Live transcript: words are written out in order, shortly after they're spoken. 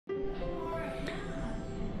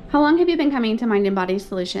How long have you been coming to Mind and Body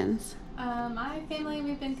Solutions? My family,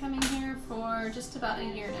 we've been coming here for just about a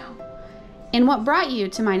year now. And what brought you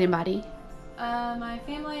to Mind and Body? My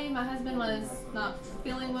family, my husband was not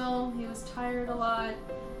feeling well. He was tired a lot.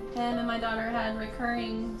 Him and my daughter had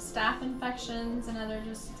recurring staph infections and other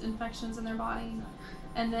just infections in their body.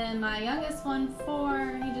 And then my youngest one,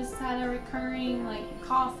 4, he just had a recurring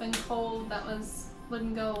cough and cold that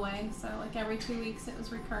wouldn't go away. So every 2 weeks it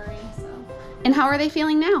was recurring. So. And how are they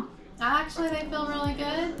feeling now? Actually, they feel really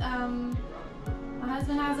good. My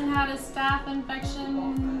husband hasn't had a staph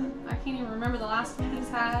infection. I can't even remember the last one he's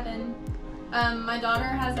had. And my daughter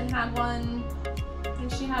hasn't had one. I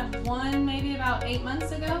think she had one maybe about 8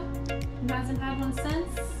 months ago and hasn't had one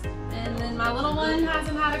since. And then my little one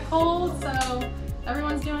hasn't had a cold, so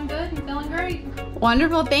everyone's doing good and feeling great.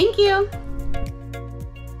 Wonderful, thank you.